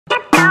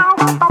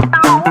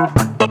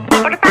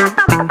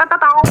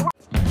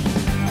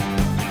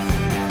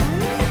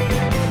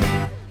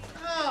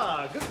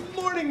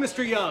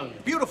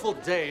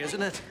day,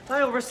 isn't it?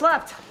 I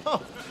overslept.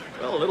 Oh,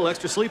 well, a little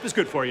extra sleep is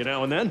good for you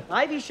now and then.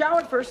 Ivy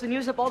showered first and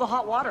used up all the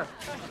hot water.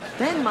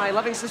 Then my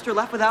loving sister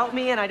left without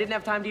me, and I didn't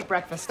have time to eat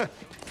breakfast.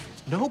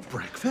 No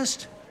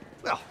breakfast?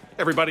 Well,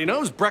 everybody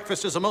knows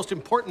breakfast is the most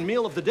important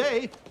meal of the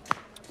day.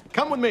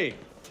 Come with me.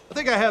 I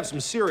think I have some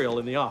cereal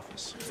in the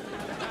office.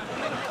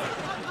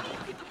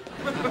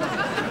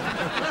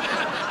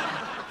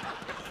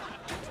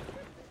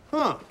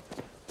 Huh.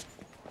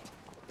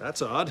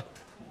 That's odd.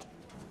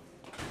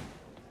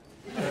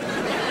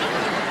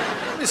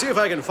 Let me see if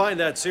I can find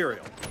that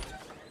cereal.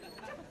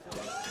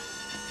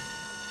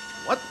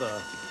 What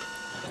the?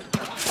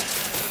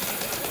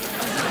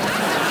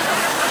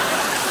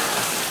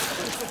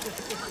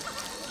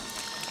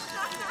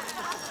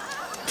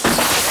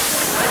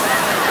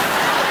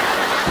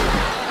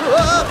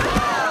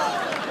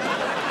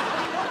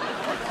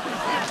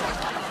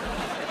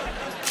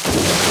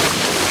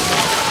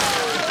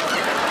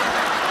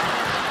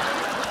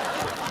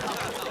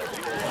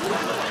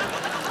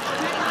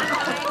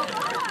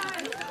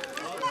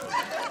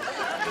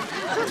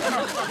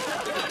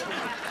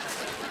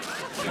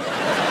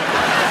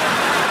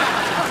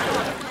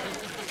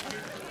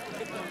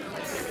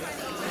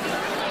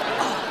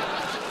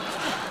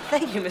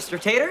 Thank you, Mr.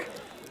 Tater.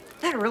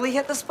 That really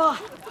hit the spot.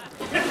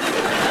 Goodbye,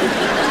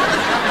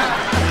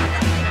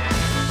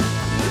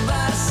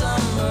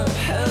 summer,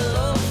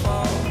 hello,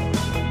 fall.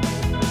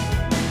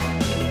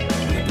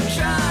 We've been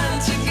trying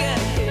to get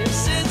here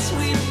since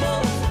we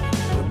both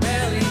were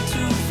barely 2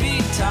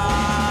 feet tall.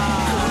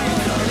 Who you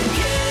calling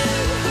kid?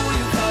 Who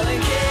you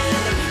calling kid?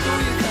 Who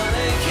you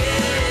calling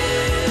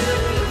kid?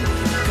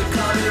 Could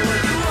call me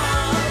what you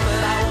want,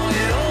 but I want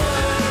you to know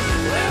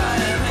where I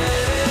am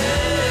headed.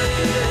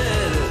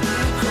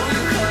 Who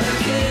you calling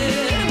kid?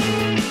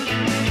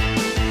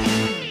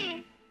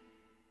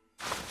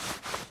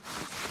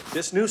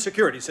 This new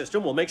security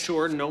system will make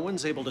sure no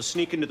one's able to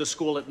sneak into the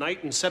school at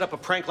night and set up a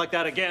prank like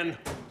that again.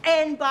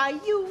 And by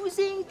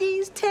using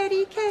these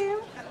teddy cam,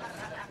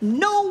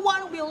 no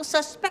one will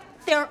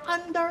suspect they're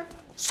under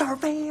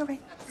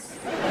surveillance.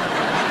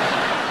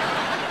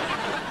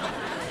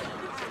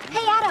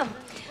 Hey, Adam.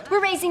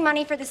 We're raising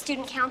money for the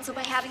student council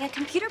by having a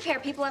computer pair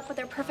people up with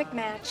their perfect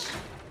match.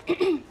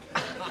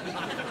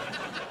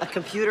 A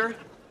computer?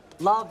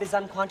 Love is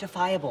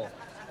unquantifiable.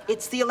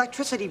 It's the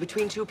electricity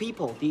between two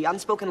people, the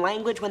unspoken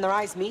language when their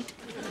eyes meet.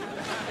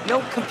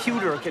 No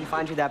computer can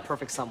find you that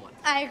perfect someone.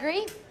 I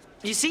agree.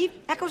 You see,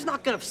 Echo's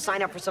not gonna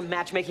sign up for some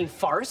matchmaking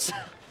farce.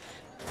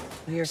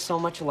 We are so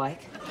much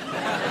alike.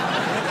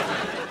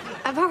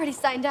 I've already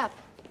signed up.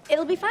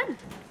 It'll be fun.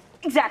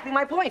 Exactly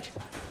my point.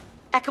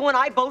 Echo and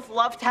I both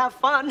love to have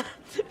fun.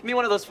 Give me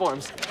one of those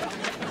forms.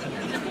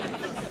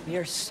 We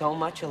are so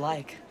much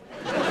alike.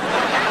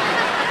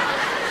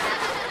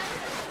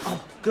 Oh,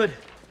 good.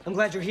 I'm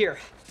glad you're here.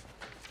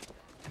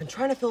 I've been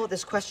trying to fill out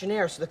this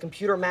questionnaire so the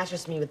computer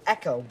matches me with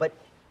Echo, but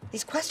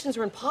these questions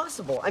are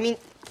impossible. I mean,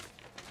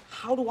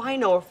 how do I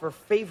know if her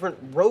favorite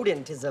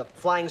rodent is a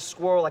flying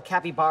squirrel, a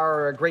capybara,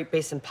 or a Great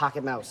Basin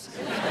pocket mouse?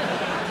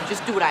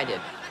 Just do what I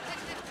did.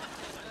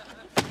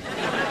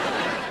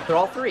 They're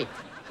all three.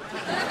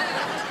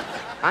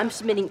 I'm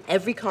submitting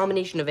every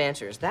combination of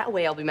answers. That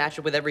way I'll be matched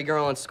up with every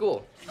girl in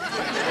school.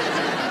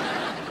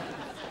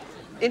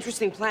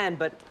 Interesting plan,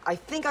 but I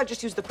think I'll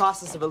just use the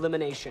process of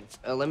elimination.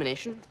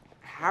 Elimination?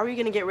 How are you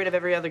gonna get rid of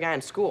every other guy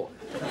in school?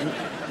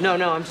 No,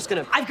 I'm just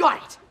gonna... I've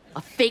got it!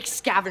 A fake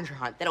scavenger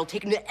hunt that'll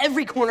take them to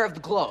every corner of the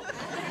globe.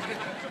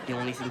 The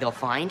only thing they'll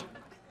find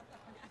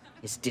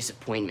is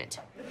disappointment.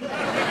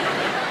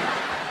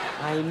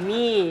 I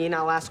mean,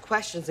 I'll ask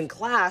questions in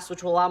class,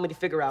 which will allow me to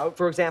figure out,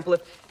 for example,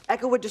 if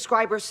Echo would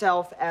describe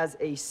herself as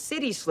a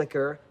city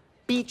slicker,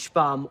 beach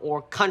bum,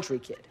 or country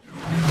kid.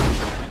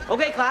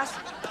 Okay, class.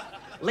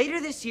 Later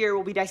this year,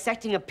 we'll be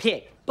dissecting a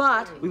pig,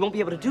 but we won't be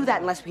able to do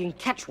that unless we can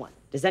catch one.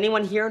 Does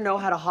anyone here know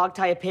how to hog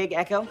tie a pig,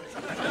 Echo?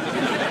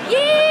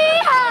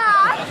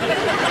 Yeehaw!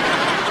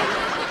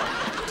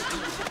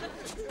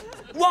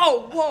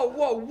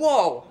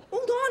 Whoa!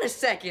 Hold on a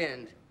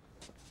second.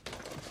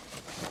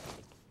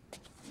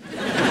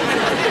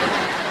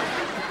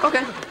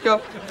 Okay,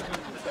 go.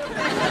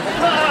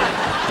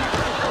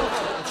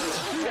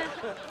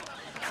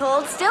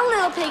 Cold still,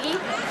 little piggy.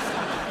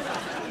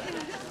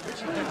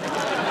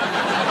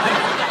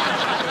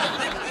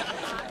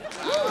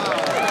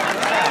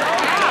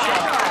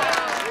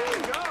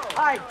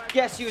 I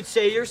guess you'd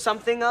say you're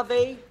something of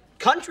a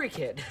country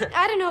kid.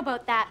 I don't know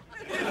about that.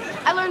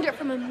 I learned it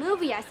from a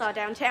movie I saw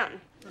downtown.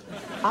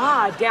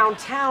 Ah,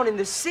 downtown in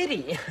the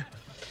city.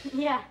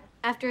 Yeah,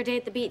 after a day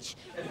at the beach.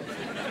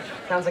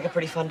 Sounds like a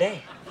pretty fun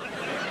day.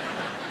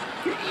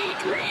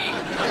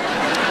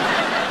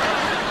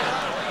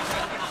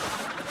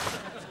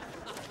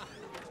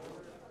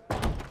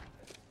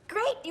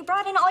 Great, you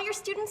brought in all your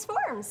students'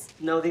 forms.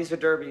 No, these are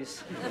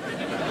derbies.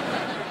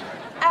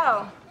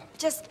 Oh,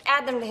 just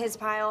add them to his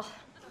pile.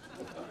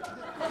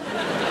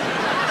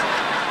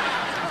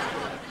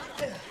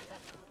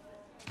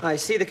 I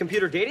see the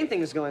computer dating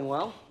thing is going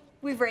well.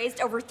 We've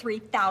raised over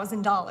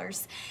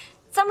 $3,000.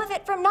 Some of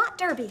it from not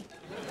Derby.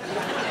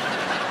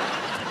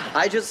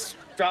 I just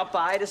dropped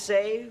by to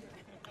say,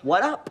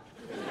 what up?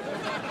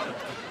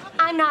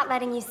 I'm not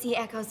letting you see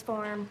Echo's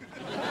form.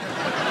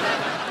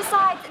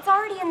 Besides, it's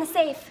already in the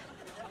safe.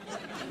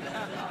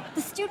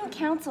 The student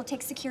council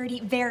takes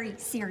security very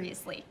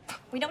seriously.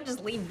 We don't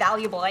just leave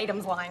valuable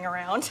items lying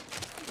around.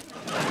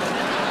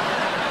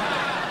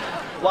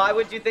 Why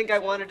would you think I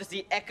wanted to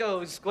see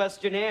Echo's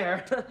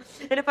questionnaire?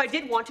 And if I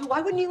did want to,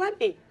 why wouldn't you let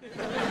me?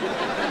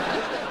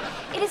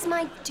 It is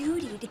my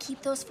duty to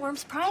keep those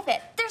forms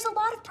private. There's a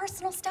lot of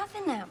personal stuff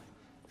in them.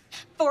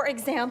 For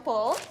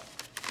example,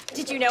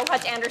 did you know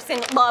Hutch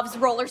Anderson loves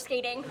roller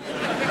skating?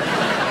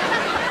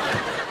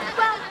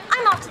 Well,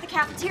 I'm off to the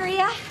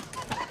cafeteria.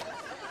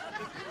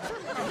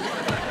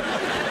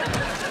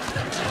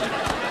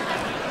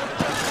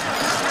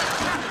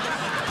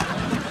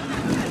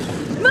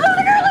 Move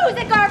it or lose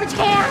it, garbage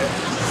can!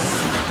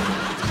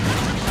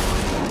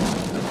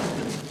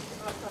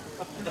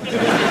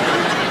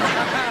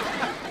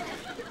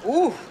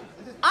 Ooh,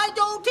 I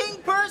don't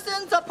think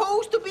person's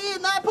supposed to be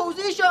in that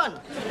position.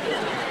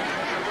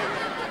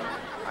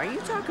 Are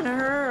you talking to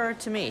her or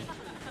to me?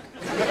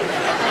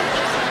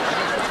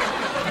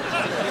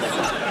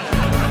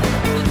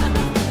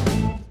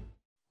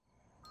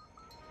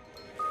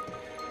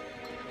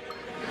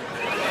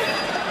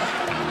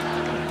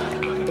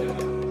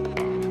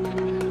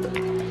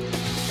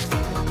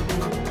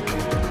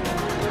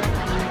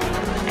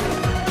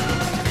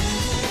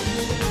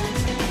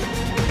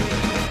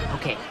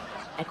 Okay,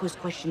 Echo's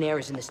questionnaire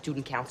is in the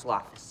student council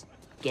office.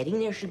 Getting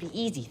there should be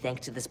easy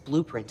thanks to this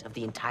blueprint of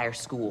the entire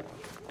school.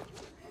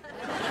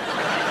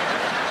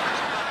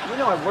 You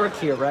know I work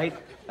here, right?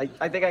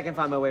 I think I can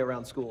find my way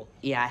around school.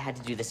 Yeah, I had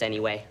to do this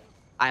anyway.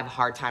 I have a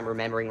hard time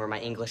remembering where my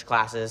English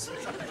class is.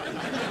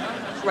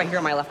 It's right here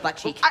on my left butt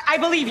cheek. I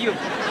believe you!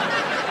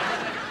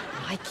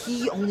 My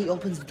key only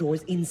opens the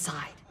doors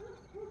inside.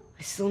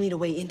 I still need a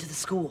way into the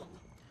school.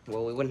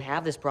 Well, we wouldn't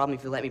have this problem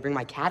if you let me bring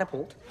my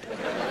catapult.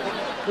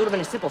 It would have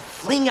been a simple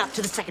fling up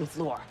to the second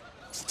floor.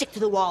 Stick to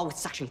the wall with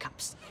suction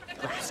cups.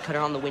 Glass cutter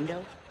on the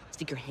window.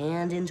 Stick your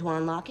hand in to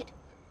unlock it.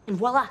 And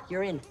voila,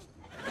 you're in.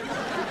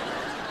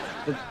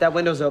 That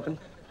window's open.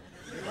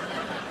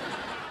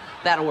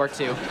 That'll work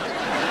too.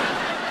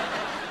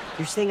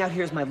 You're staying out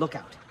here as my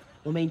lookout.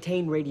 We'll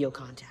maintain radio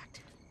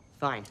contact.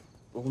 Fine.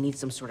 We'll need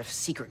some sort of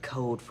secret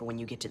code for when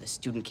you get to the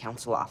student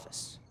council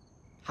office.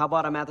 How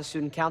about I'm at the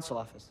student council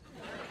office?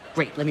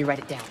 Great, let me write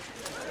it down.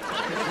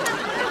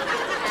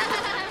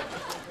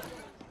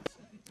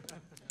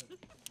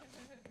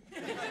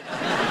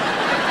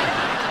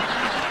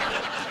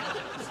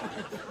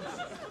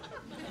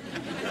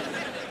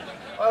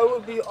 I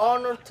would be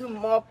honored to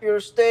mop your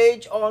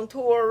stage on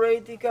tour,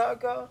 Lady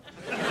Gaga.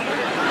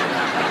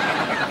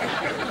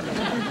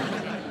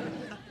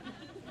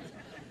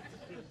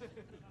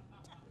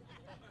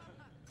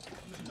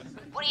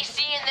 What do you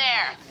see in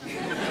there?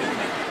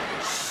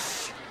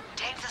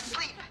 Dave's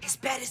asleep. His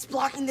bed is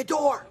blocking the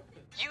door.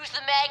 Use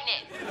the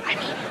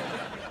magnet.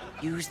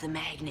 Use the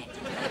magnet.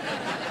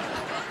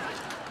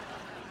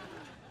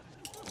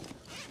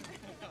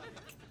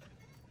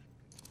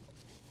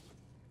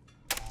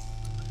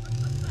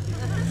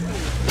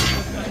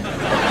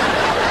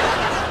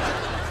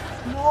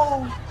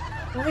 No,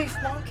 Reef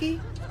Monkey.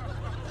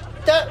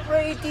 That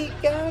Lady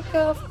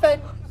Gaga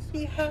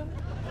fancy hat.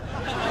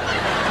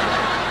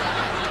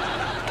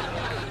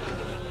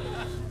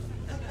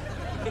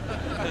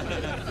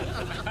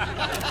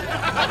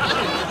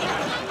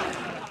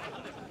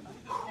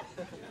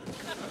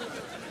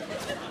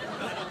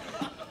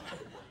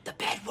 The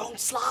bed won't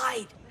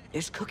slide.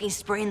 There's cooking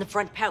spray in the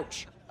front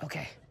pouch.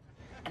 Okay.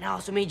 And I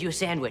also made you a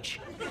sandwich.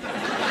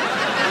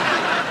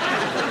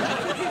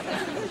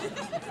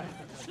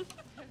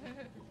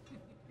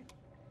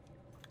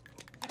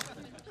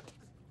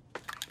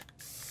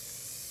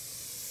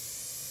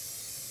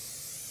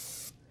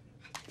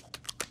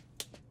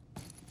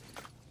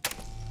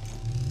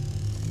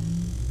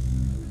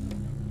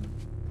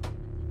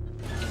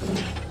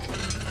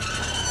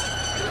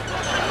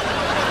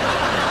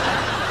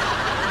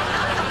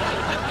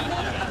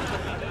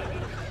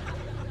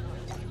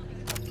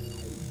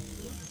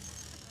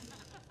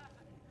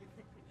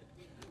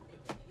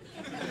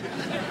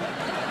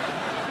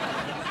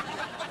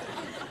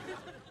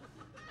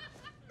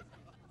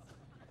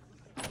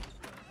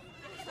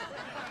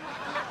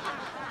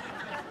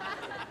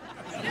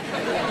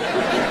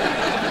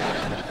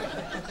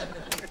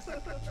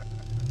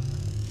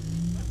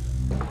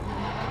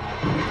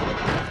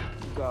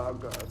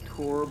 Gaga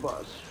tour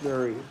bus,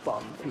 very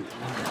bumpy.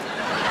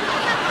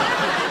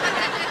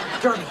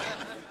 Derby,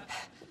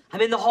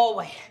 I'm in the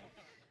hallway.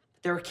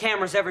 There are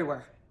cameras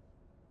everywhere.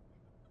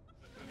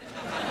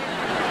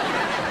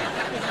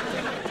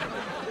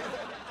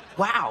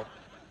 Wow.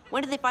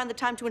 When did they find the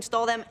time to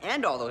install them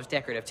and all those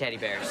decorative teddy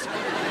bears?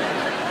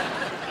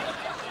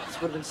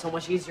 This would have been so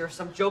much easier if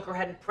some joker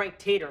hadn't pranked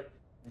Tater.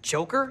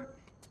 Joker?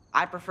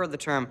 I prefer the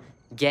term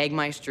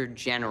Gagmeister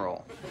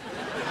General.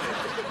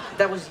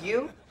 That was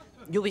you?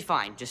 You'll be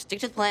fine. Just stick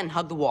to the plan and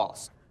hug the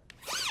walls.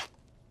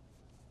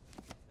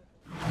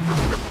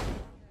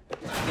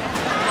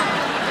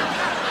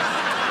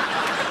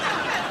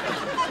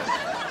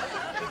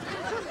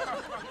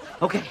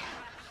 Okay,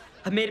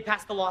 I've made it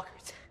past the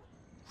lockers.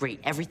 Great,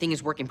 everything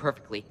is working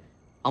perfectly.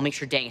 I'll make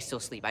sure Dang is still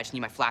asleep. I just need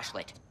my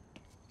flashlight.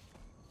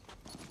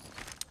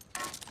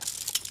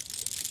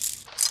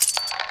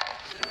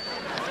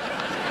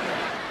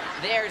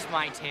 There's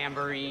my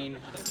tambourine.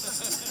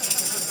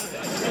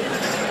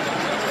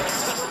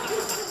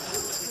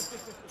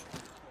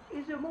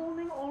 Is the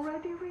morning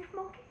already, Reef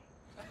Monkey?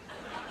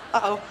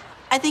 Uh-oh,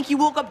 I think you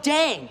woke up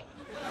Dang.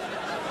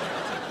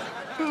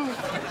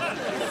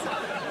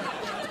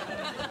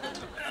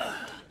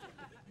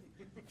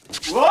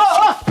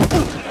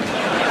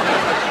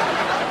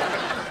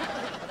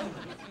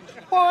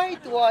 Why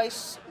do I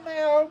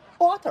smell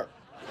butter?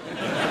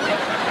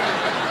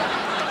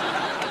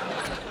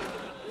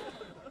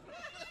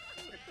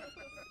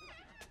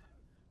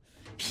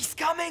 He's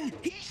coming!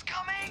 He's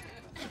coming!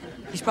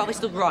 He's probably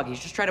still groggy.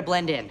 He's just trying to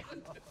blend in.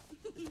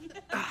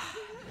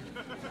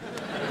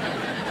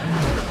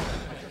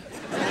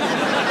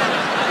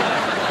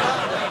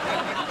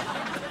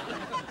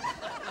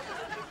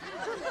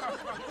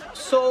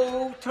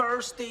 So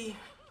thirsty.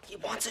 He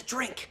wants a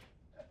drink.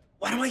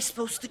 What am I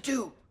supposed to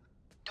do?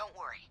 Don't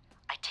worry.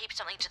 I taped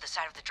something to the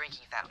side of the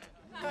drinking fountain.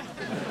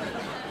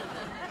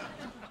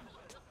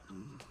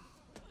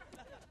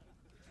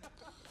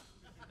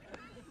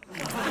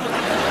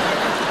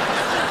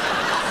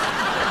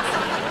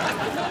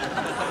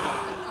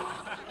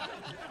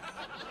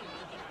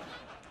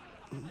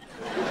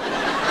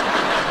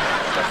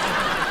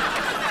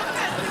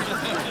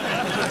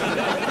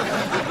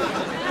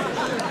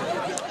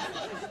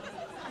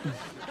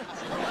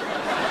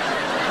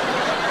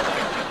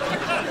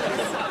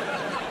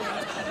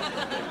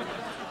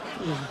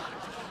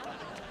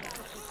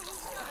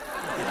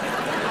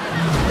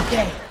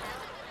 Okay.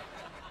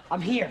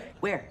 I'm here.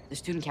 Where? The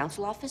student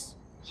council office?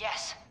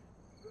 Yes.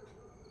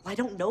 Well, I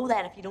don't know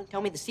that if you don't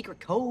tell me the secret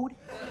code.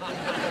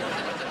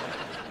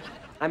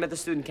 I'm at the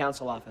student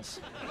council office.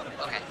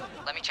 Okay,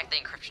 let me check the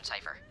encryption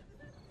cipher.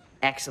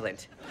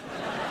 Excellent.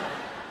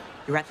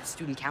 You're at the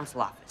student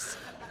council office.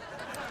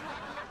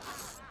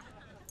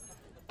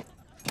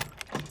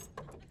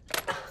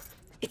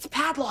 It's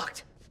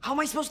padlocked. How am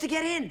I supposed to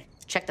get in?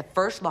 Check the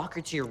first locker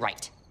to your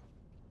right.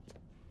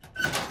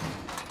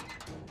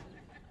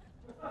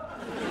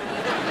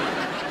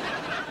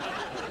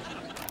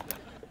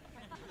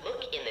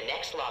 Look in the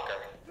next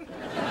locker.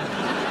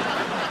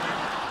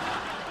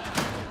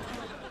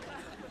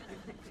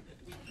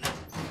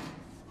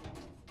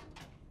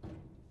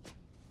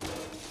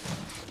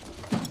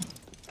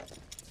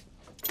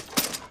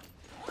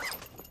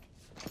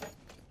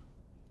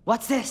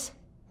 What's this?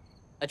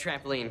 A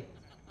trampoline.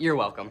 You're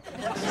welcome.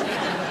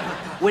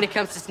 When it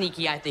comes to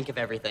sneaky, I think of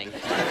everything.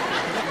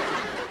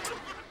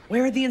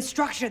 Where are the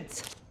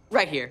instructions?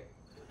 Right here.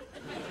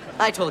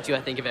 I told you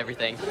I think of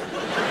everything.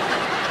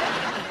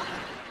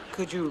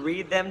 Could you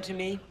read them to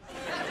me?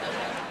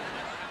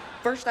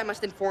 First, I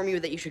must inform you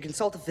that you should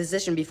consult a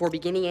physician before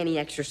beginning any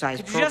exercise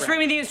Could you program. just read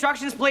me the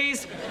instructions,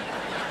 please?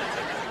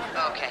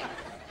 Okay.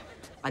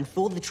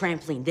 Unfold the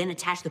trampoline, then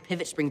attach the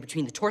pivot spring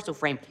between the torso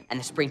frame and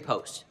the spring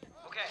post.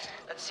 Okay,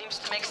 that seems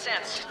to make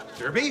sense.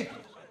 Derby?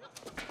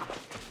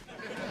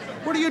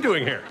 What are you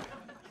doing here?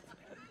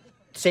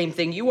 Same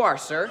thing you are,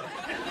 sir.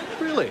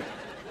 Really?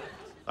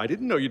 I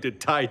didn't know you did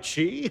Tai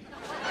Chi.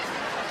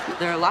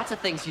 There are lots of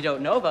things you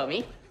don't know about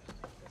me.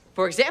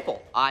 For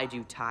example, I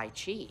do Tai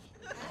Chi.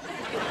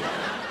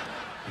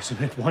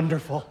 Isn't it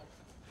wonderful?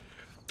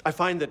 I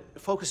find that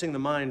focusing the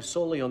mind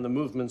solely on the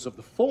movements of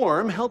the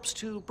form helps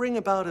to bring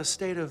about a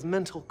state of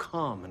mental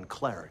calm and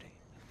clarity.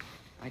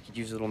 I could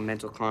use a little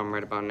mental calm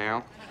right about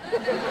now.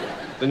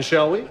 Then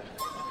shall we?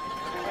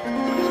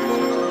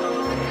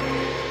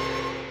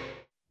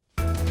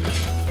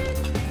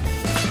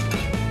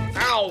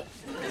 Ow!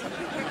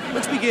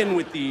 Let's begin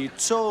with the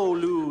Tso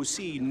Lu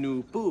Si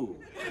Nu Pu.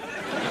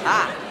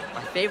 Ah,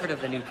 my favorite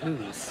of the new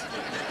poos.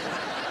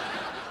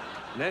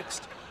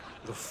 Next,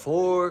 the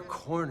four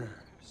corners.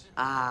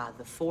 Ah,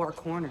 the four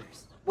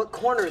corners. What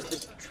corners? The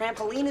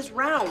trampoline is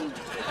round.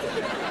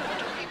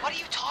 What are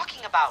you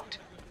talking about?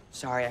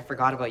 Sorry, I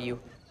forgot about you.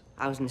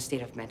 I was in a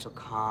state of mental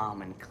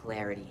calm and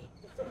clarity.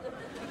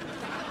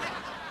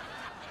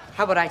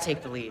 How about I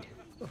take the lead?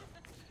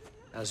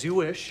 As you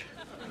wish.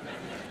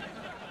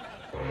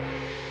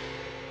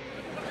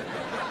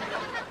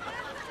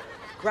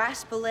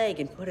 Grasp a leg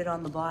and put it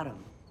on the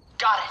bottom.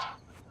 Got it.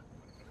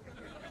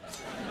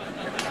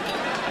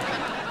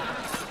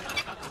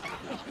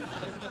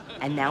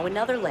 And now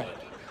another leg.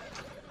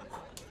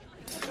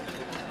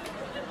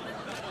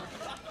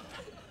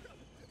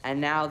 And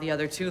now the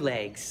other two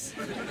legs.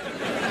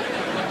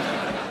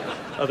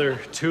 Other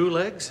two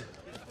legs?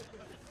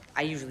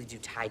 I usually do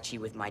Tai Chi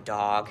with my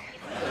dog.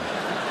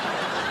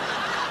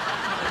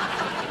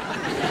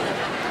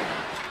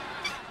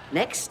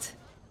 Next,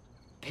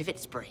 pivot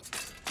spring.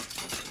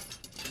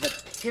 The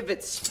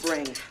pivot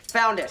spring.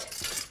 Found it.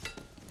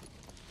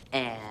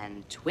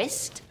 And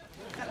twist.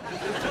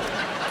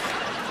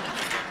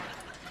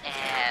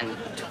 And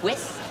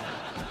twist.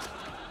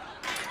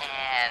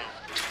 And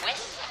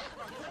twist.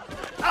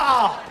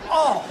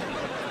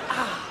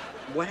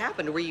 What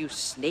happened? Were you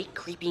snake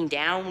creeping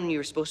down when you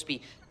were supposed to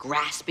be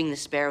grasping the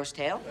sparrow's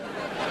tail?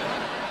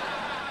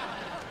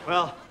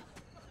 Well,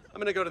 I'm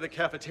gonna go to the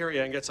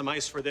cafeteria and get some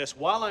ice for this.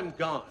 While I'm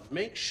gone,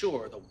 make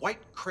sure the white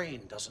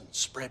crane doesn't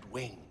spread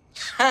wings.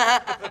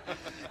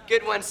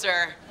 Good one,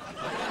 sir.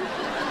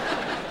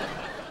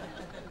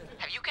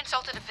 Have you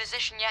consulted a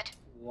physician yet?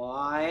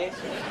 Why?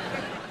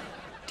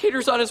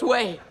 Tater's on his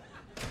way.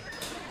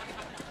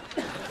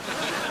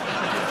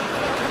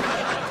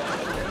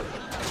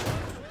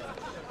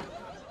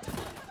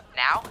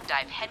 Now,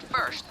 dive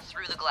headfirst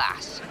through the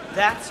glass.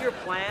 That's your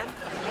plan?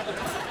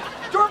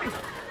 Derby,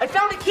 I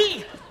found a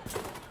key!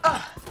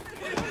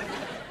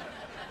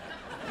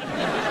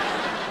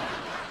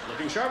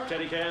 Looking sharp,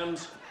 Teddy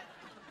Cams.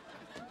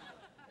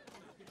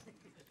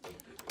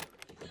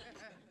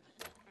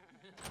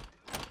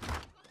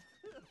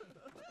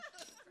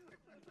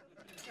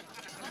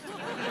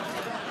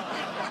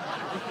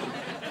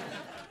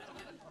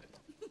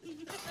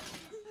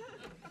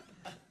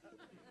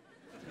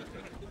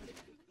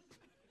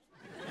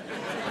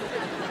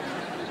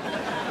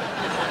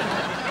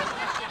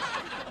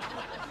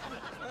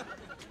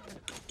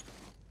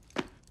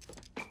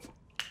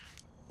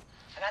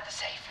 I'm at the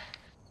safe.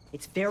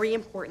 It's very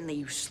important that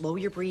you slow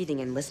your breathing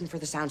and listen for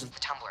the sounds of the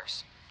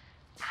tumblers.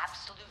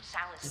 Absolute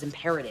silence is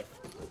imperative.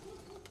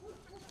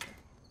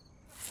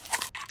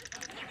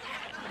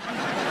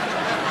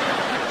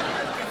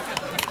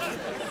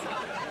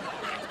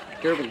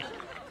 Derby,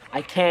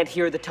 I can't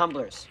hear the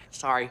tumblers.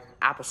 Sorry,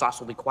 applesauce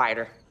will be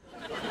quieter.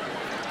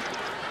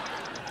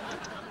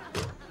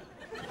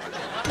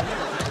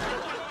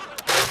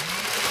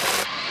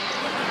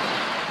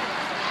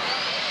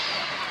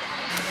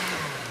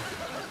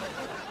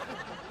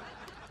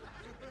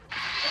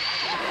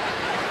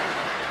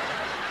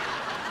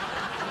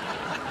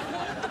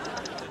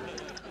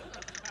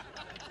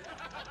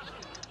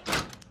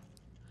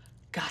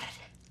 Got it.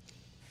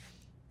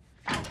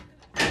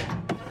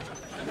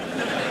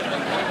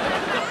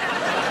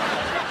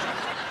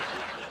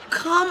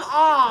 Come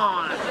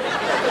on!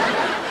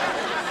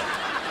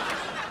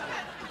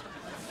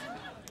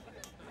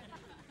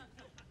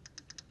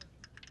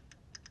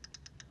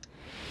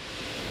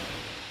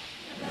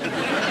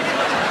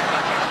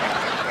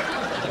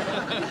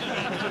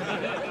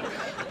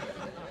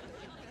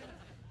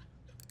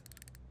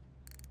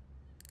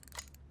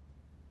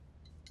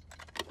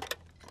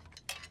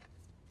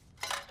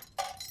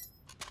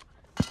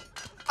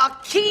 A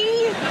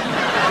key?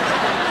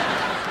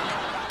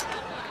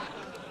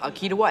 A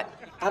key to what?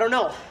 I don't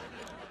know.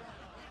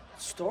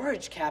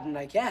 Storage cabinet,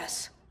 I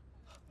guess.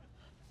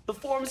 The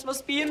forms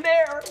must be in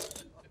there.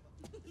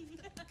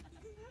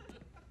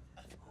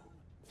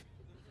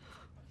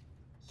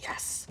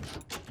 Yes.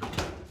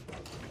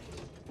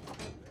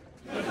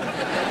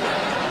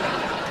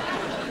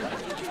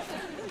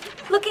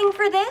 Looking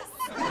for this?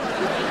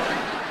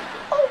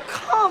 Oh,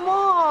 come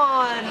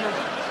on!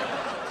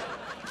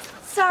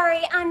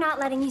 Sorry, I'm not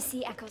letting you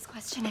see Echo's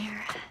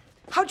questionnaire.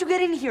 How'd you get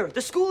in here?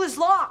 The school is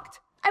locked.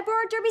 I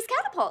borrowed Derby's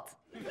catapult.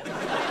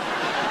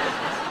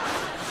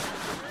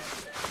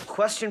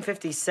 Question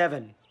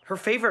 57. Her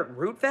favorite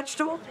root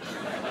vegetable?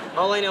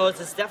 All I know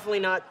is it's definitely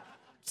not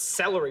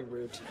celery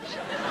root.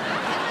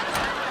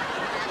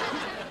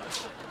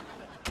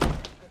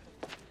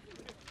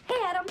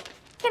 Hey, Adam,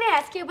 can I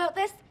ask you about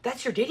this?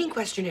 That's your dating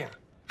questionnaire.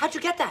 How'd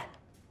you get that?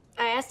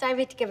 I asked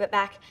Ivy to give it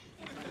back.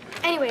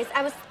 Anyways,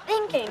 I was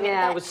thinking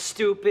Yeah, that... it was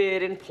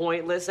stupid and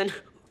pointless, and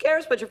who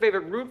cares what your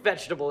favorite root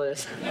vegetable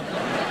is?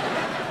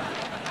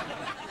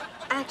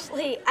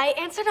 Actually, I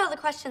answered all the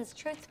questions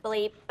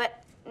truthfully,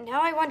 but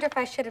now I wonder if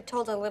I should have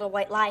told a little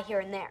white lie here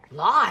and there.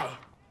 Lie?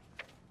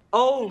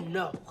 Oh,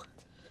 no.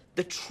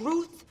 The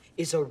truth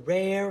is a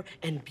rare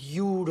and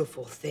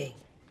beautiful thing.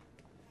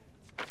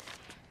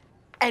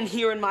 And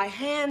here in my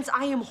hands,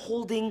 I am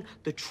holding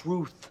the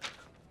truth.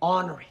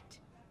 Honor it.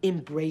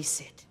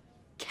 Embrace it.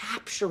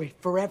 Capture it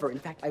forever. In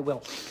fact, I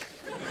will.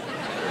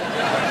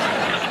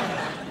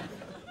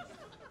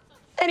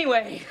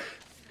 Anyway,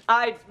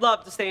 I'd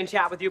love to stay and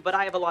chat with you, but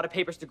I have a lot of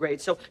papers to grade,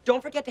 so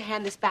don't forget to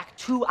hand this back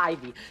to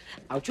Ivy.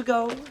 Out you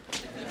go.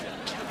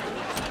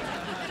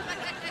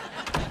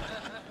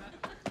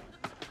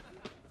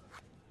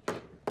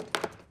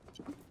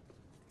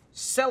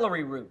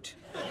 Celery root.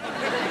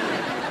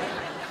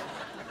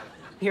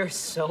 You're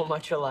so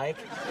much alike.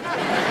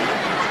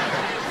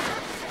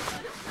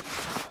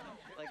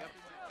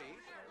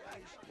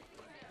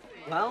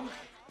 Well,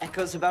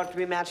 Echo's about to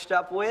be matched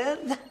up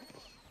with...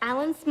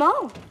 Alan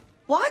Small.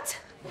 What?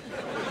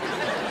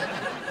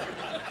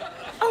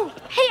 Oh,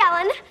 hey,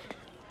 Alan.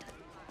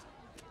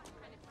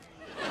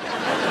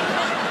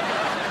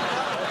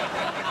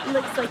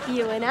 Looks like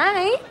you and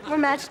I were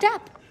matched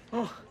up.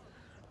 Oh,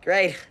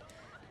 great.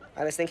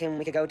 I was thinking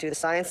we could go to the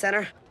science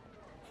center.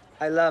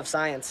 I love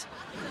science.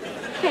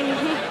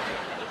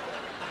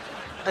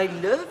 I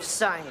love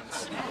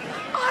science.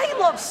 I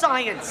love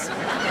science.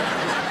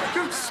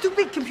 Your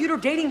stupid computer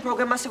dating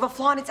program must have a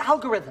flaw in its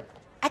algorithm.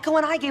 Echo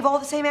and I gave all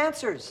the same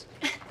answers.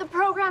 The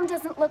program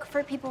doesn't look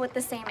for people with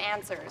the same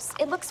answers.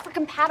 It looks for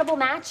compatible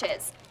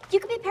matches. You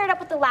could be paired up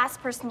with the last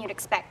person you'd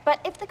expect, but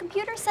if the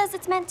computer says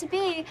it's meant to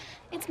be,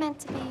 it's meant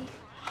to be.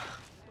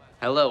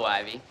 Hello,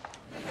 Ivy.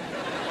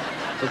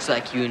 Looks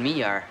like you and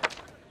me are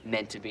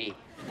meant to be.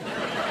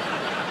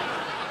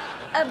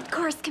 Of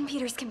course,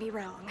 computers can be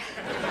wrong.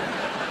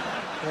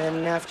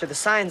 And after the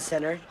science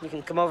center, you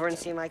can come over and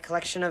see my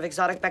collection of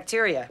exotic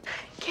bacteria.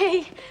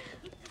 Kay,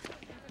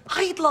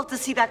 I'd love to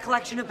see that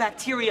collection of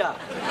bacteria.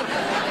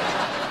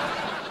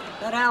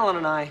 That Alan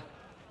and I,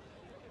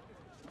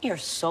 we are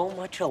so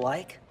much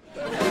alike.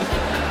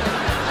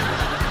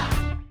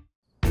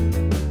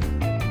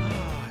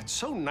 It's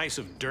so nice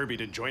of Derby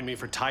to join me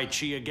for Tai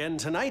Chi again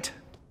tonight.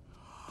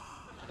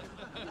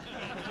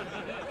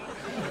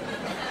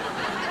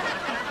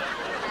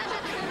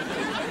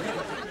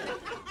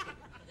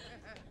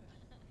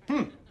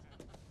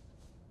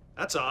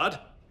 That's odd.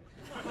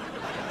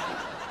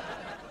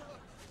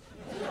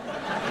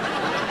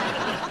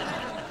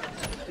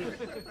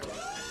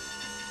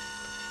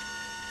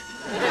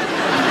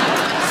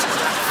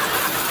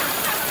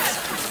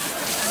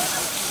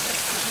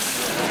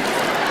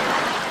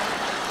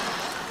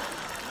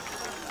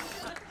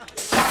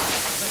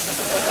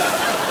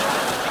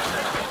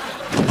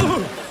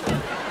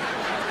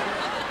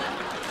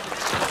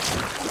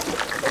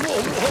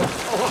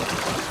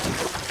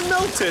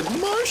 Melted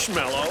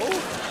marshmallow?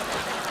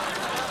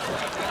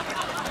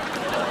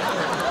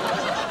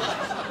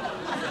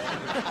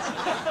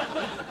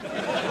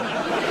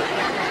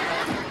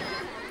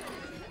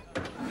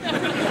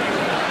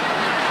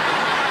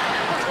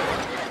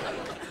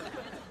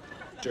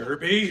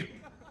 Derby?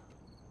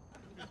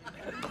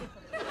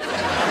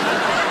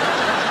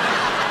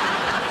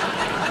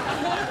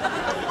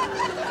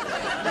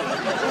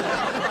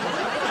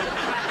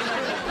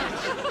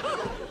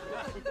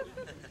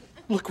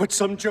 Look what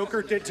some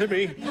joker did to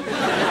me.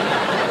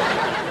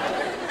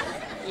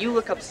 You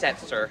look upset,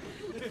 sir.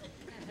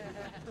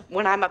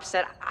 When I'm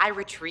upset, I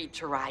retreat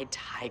to ride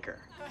Tiger.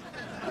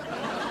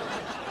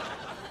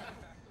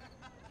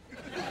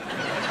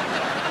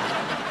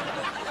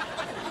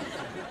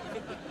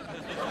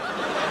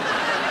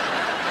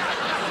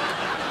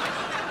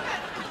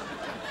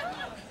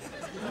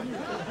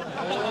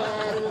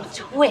 And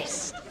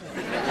twist.